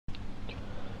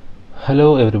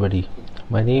Hello everybody,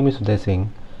 my name is Uday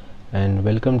Singh and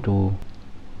welcome to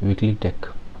Weekly Tech.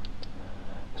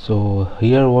 So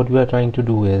here what we are trying to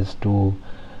do is to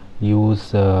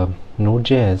use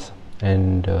node.js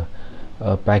and a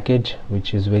package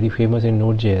which is very famous in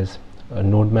node.js.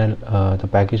 The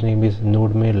package name is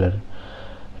node mailer,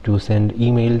 to send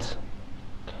emails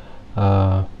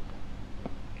in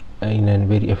a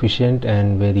very efficient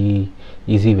and very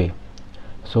easy way.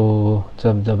 So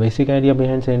the basic idea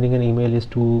behind sending an email is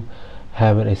to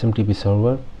have an SMTP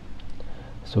server.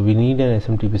 So we need an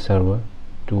SMTP server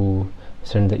to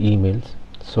send the emails.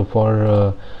 So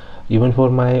for even for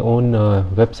my own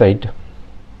website,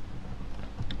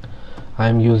 I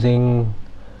am using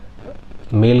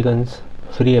Mailgun's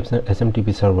free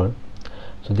SMTP server.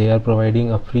 So they are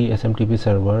providing a free SMTP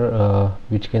server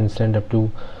which can send up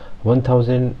to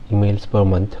 1000 emails per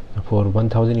month. For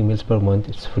 1000 emails per month,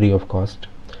 it's free of cost.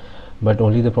 But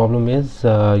only the problem is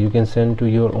you can send to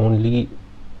your only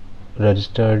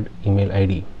registered email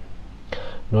ID,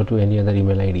 not to any other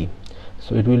email ID.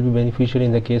 So it will be beneficial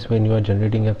in the case when you are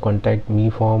generating a contact me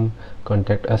form,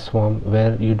 contact us form,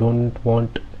 where you don't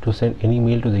want to send any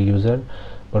mail to the user,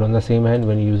 but on the same hand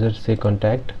when user say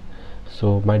contact,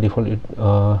 so by default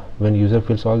when user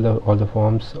fills all the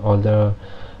forms, all the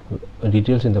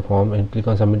details in the form and click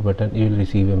on submit button, you will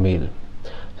receive a mail.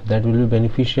 So that will be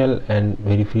beneficial and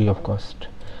very free of cost.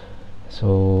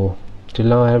 So till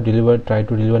now I have tried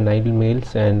to deliver 9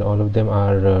 mails and all of them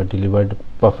are delivered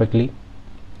perfectly.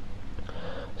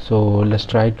 So let's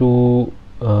try to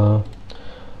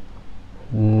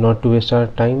not to waste our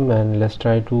time, and let's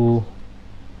try to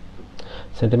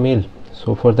send a mail.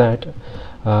 So for that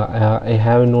I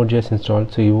have Node.js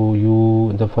installed.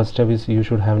 So the first step is you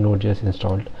should have Node.js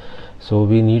installed. So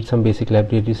we need some basic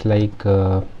libraries like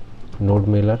node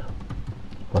mailer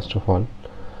first of all,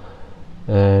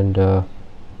 and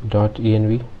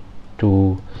 .env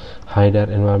to hide our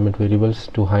environment variables,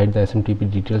 to hide the SMTP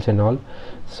details and all.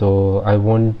 So I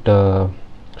won't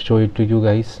show it to you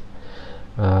guys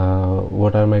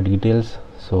what are my details.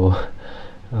 So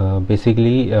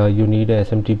basically you need a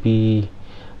SMTP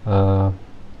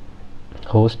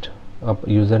host, a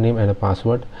username and a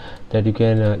password that you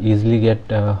can easily get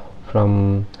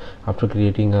from after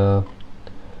creating a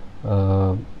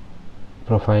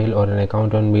profile or an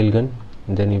account on Mailgun.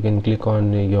 Then you can click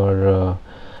on your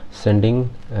sending,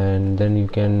 and then you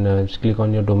can click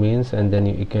on your domains, and then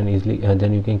you can easily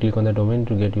then you can click on the domain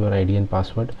to get your ID and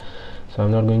password. So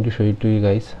I'm not going to show it to you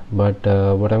guys, but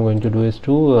what I'm going to do is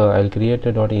to I'll create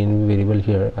a .env variable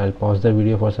here. I'll pause the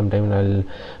video for some time and I'll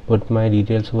put my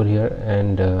details over here,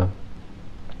 and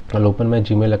I'll open my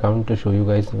Gmail account to show you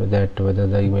guys that whether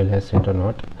the email has sent or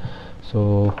not.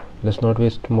 So let's not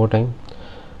waste more time.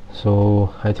 So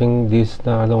I think these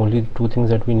are the only two things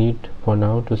that we need for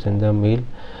now to send the mail.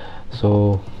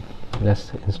 So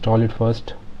let's install it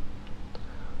first.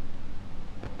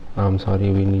 I'm sorry,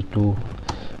 we need to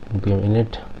npm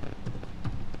init,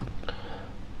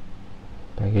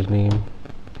 package name,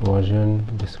 version,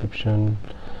 description,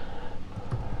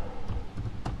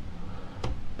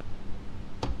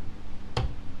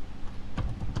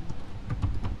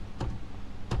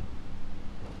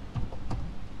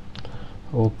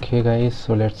 okay guys.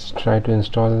 So let's try to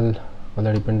install all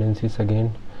the dependencies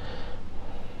again.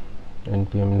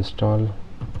 npm install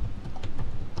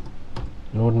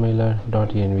node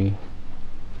mailer.env.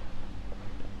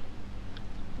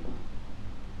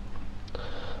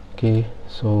 okay,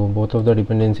 so both of the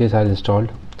dependencies are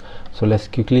installed. So let's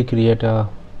quickly create a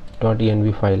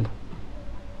 .env file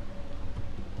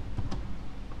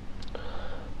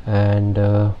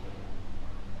and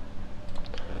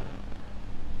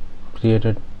create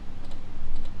a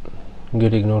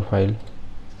get ignore file,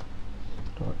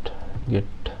 get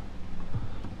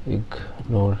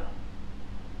ignore,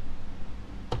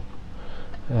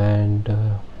 and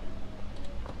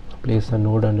place the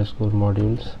node underscore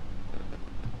modules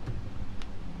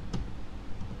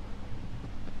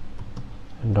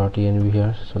and .env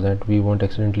here so that we won't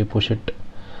accidentally push it.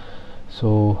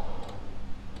 So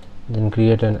then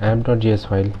create an app.js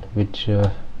file which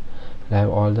will have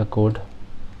all the code.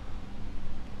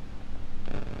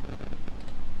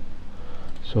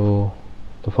 So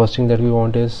the first thing that we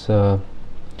want is to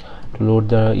load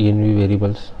the env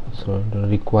variables. So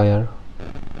require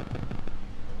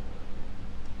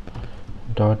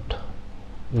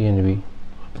 .env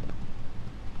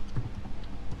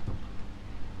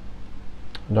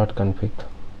 .config.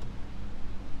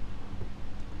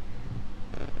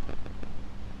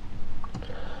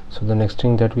 So the next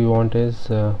thing that we want is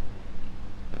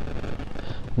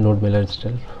node mailer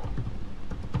itself.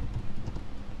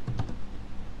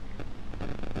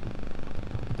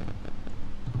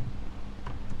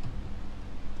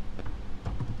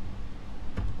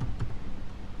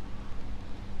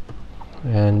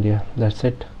 and yeah, that's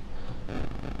it.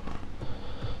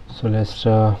 So let's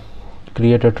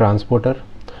create a transporter.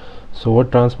 So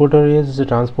what transporter is? The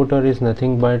transporter is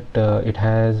nothing but it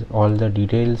has all the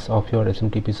details of your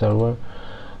SMTP server,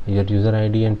 your user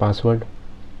ID and password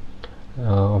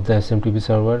of the SMTP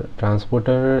server.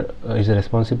 Transporter is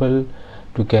responsible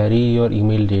to carry your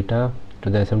email data to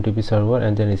the SMTP server,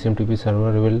 and then SMTP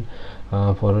server will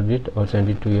forward it or send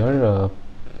it to your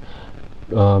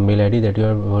mail ID that you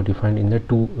have defined in the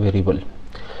to variable.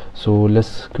 So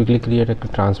let's quickly create a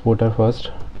transporter first.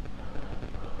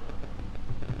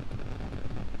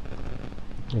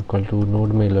 Equal to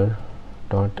node mailer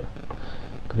dot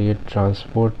create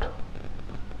transport,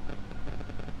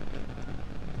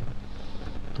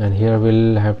 and here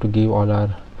we'll have to give all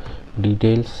our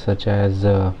details such as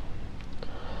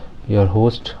your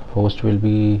host will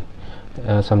be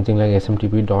something like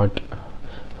smtp dot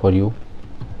for you.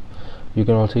 You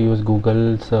can also use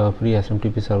Google's free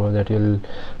SMTP server that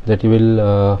you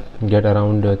will get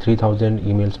around 3000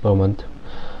 emails per month,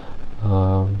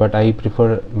 but I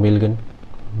prefer Mailgun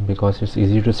because it's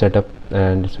easy to set up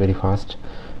and it's very fast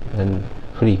and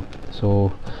free.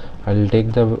 So I'll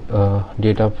take the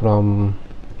data from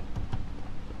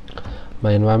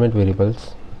my environment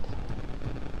variables.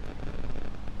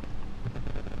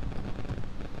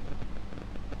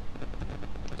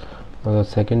 The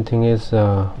second thing is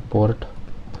port.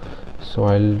 So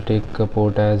I'll take a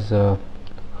port as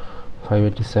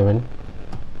 587.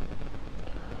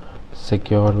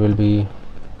 Secure will be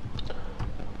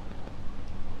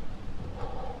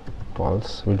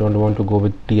false. We don't want to go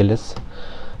with TLS.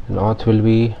 And auth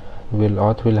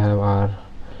will have our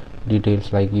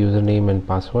details like username and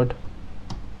password.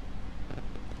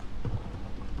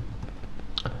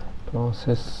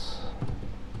 Process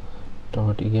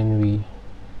dot env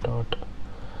dot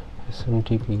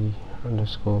smtp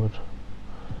underscore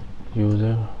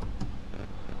user.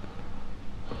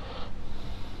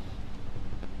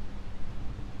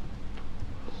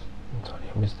 Sorry,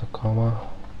 I missed the comma.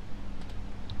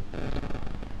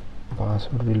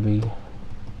 Password will be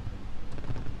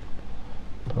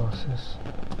process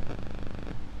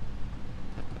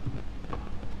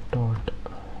dot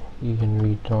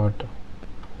env dot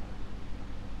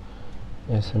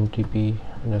smtp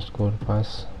underscore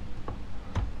pass.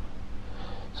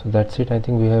 So that's it. I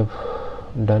think we have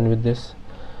done with this.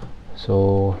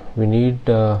 So we need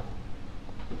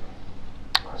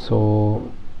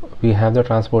so we have the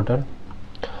transporter.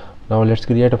 Now let's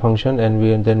create a function,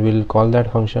 and then we'll call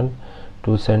that function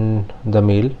to send the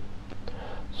mail.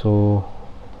 So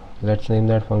let's name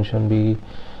that function be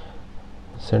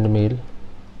send mail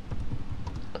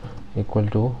equal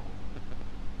to,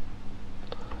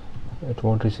 it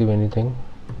won't receive anything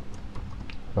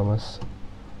from us.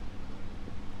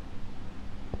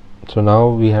 So now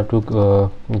we have to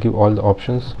give all the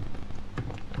options,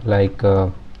 like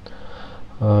to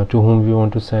whom we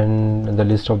want to send, the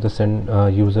list of the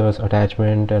users,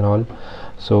 attachment and all.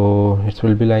 So it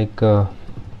will be like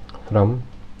from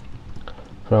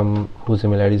whose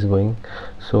email ID is going.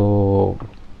 So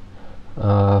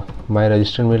my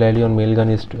registered mail ID on Mailgun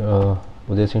is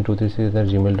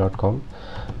udaysingh236@gmail.com.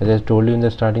 As I told you in the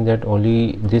starting that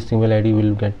only this email ID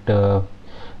will get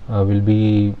will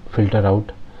be filtered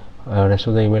out. Rest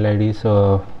of the email IDs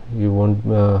you won't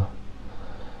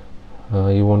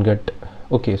get.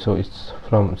 Okay, so it's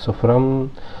from, so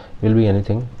from will be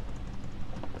anything.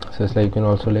 So it's like you can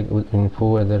also like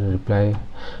info at the reply,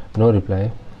 no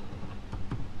reply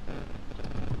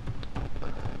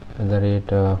at the rate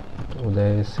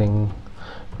Uday Singh,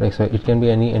 like, so it can be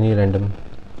any random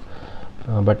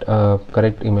but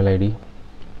correct email ID,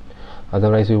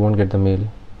 otherwise you won't get the mail.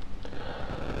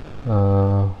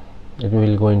 It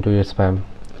will go into your spam.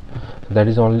 So that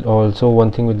is also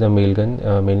one thing with the Mailgun.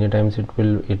 Many times it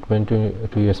went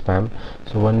to your spam.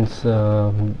 So once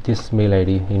this mail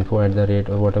ID info at the rate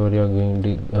or whatever you are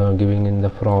giving in the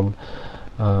from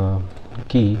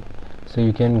key, so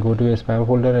you can go to your spam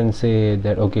folder and say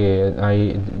that okay,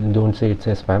 I don't say it's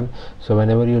a spam. So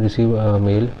whenever you receive a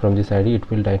mail from this ID, it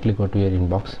will directly go to your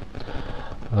inbox.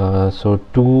 So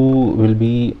 2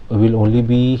 will only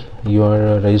be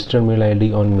your registered mail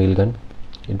ID on Mailgun.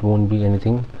 It won't be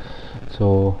anything.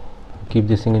 So keep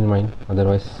this thing in mind,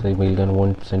 otherwise the Mailgun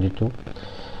won't send it to.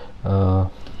 Now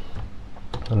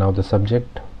the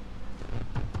subject.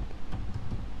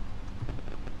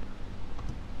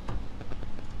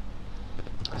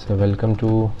 So welcome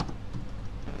to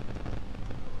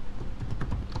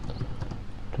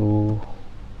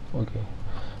okay,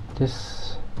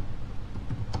 this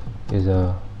is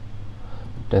a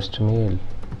test mail.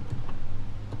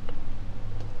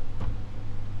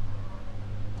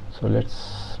 So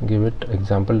let's give it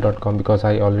example.com, because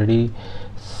I already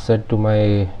set to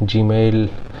my Gmail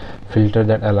filter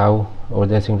that allow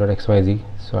overthasync.xyz.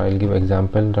 so I'll give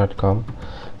example.com.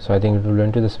 so I think it will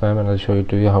went to the spam, and I'll show it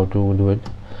to you how to do it.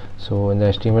 So in the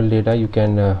HTML data you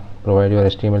can provide your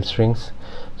HTML strings.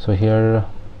 So here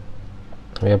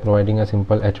we are providing a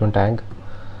simple h1 tag.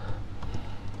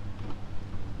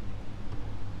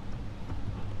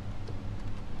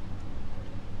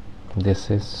 This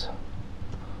is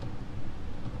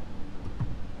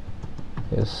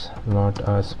not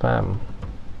a spam.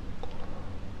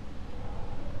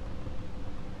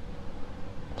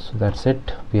 So that's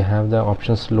it, we have the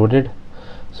options loaded.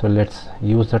 So let's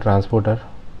use the transporter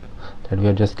that we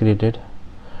have just created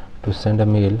to send a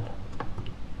mail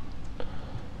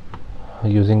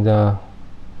using the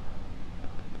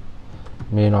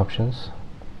main options,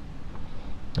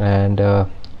 and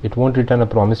it won't return a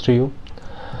promise to you.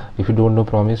 If you don't know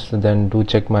promise, then do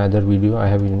check my other video. I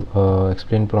have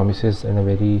explained promises in a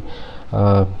very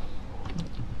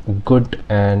good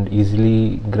and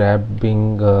easily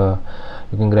grabbing,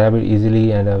 you can grab it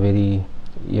easily and a very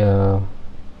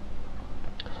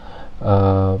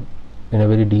in a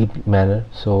very deep manner.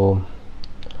 So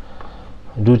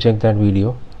do check that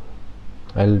video.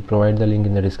 I'll provide the link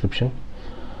in the description.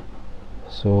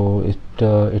 So it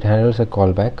handles a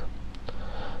callback,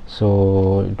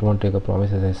 so it won't take a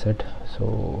promise, as I said.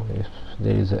 So if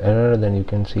there is an error, then you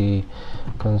can see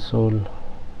console,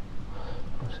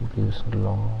 or simply use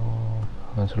log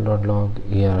console.log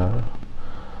error.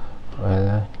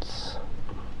 That's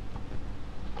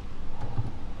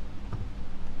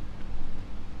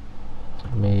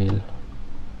mail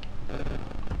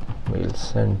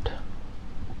sent.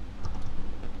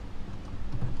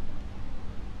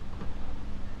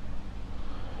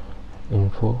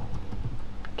 Info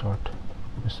dot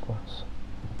response.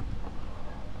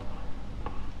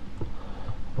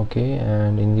 Okay,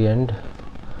 and in the end,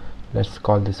 let's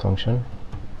call this function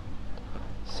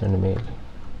send mail.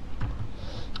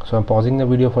 So I'm pausing the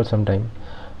video for some time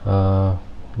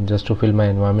just to fill my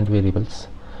environment variables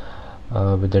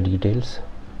with the details.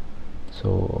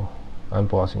 So I'm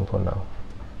pausing for now.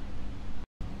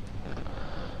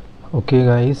 Okay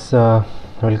guys,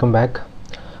 welcome back.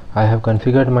 I have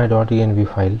configured my .env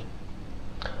file,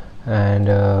 and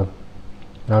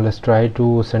now let's try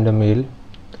to send a mail.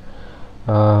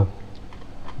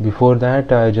 Before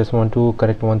that, I just want to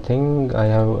correct one thing. I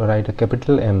have write a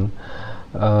capital M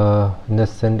in the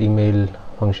send email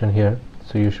function here,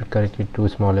 so you should correct it to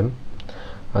small m,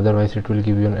 otherwise it will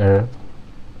give you an error.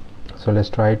 So let's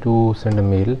try to send a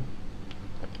mail.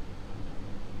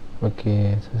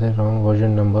 Okay, this is a wrong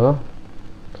version number,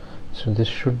 so this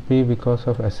should be because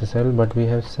of SSL, but we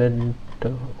have said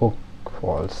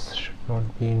false, should not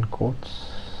be in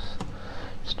quotes,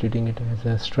 it's treating it as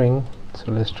a string.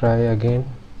 So let's try again,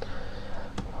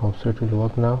 hope so it will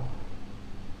work now.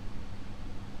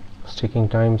 It's taking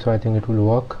time, so I think it will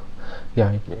work.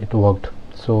 Yeah, it worked.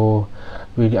 So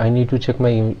I need to check my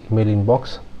email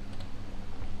inbox.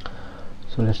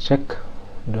 So let's check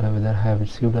whether I have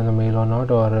received on the mail or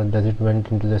not, or does it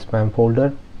went into the spam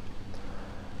folder.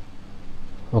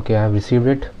 Okay, I have received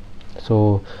it.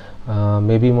 So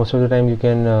maybe most of the time you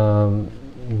can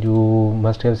you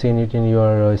must have seen it in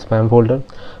your spam folder.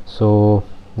 So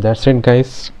that's it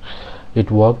guys,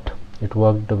 it worked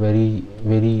very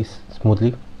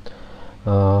smoothly.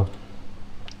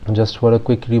 Just for a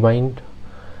quick rewind,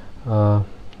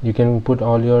 you can put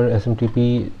all your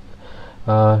SMTP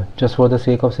just for the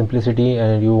sake of simplicity,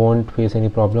 and you won't face any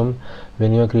problem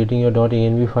when you are creating your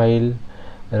 .env file.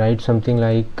 Write something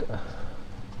like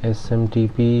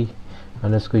SMTP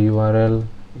underscore URL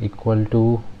equal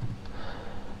to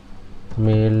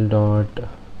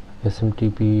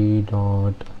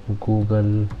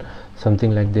mail.smtp.google,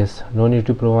 something like this. No need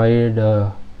to provide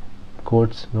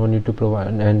quotes, no need to provide,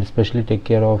 and especially take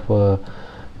care of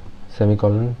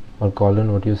semicolon or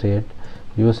colon, what you say it.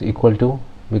 Use equal to,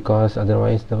 because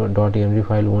otherwise the .env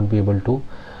file won't be able to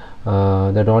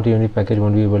the .env package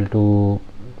won't be able to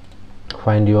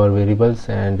find your variables,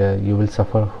 and you will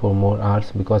suffer for more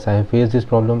hours, because I have faced this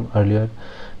problem earlier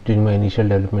during my initial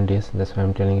development days. That's why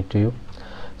I'm telling it to you.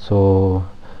 So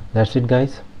that's it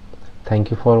guys,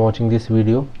 thank you for watching this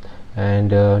video, and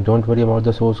don't worry about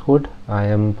the source code. I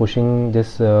am pushing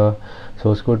this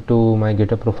source code to my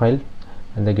GitHub profile,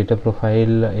 and the GitHub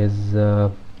profile is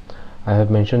I have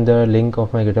mentioned the link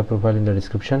of my GitHub profile in the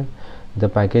description. The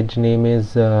package name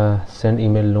is send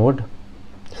mail node.js.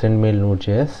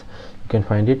 You can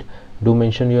find it. Do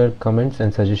mention your comments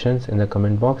and suggestions in the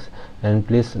comment box, and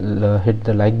please hit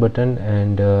the like button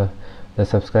and the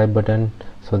subscribe button,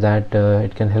 so that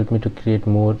it can help me to create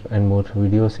more and more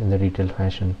videos in the detailed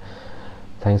fashion.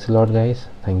 Thanks a lot guys.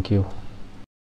 Thank you.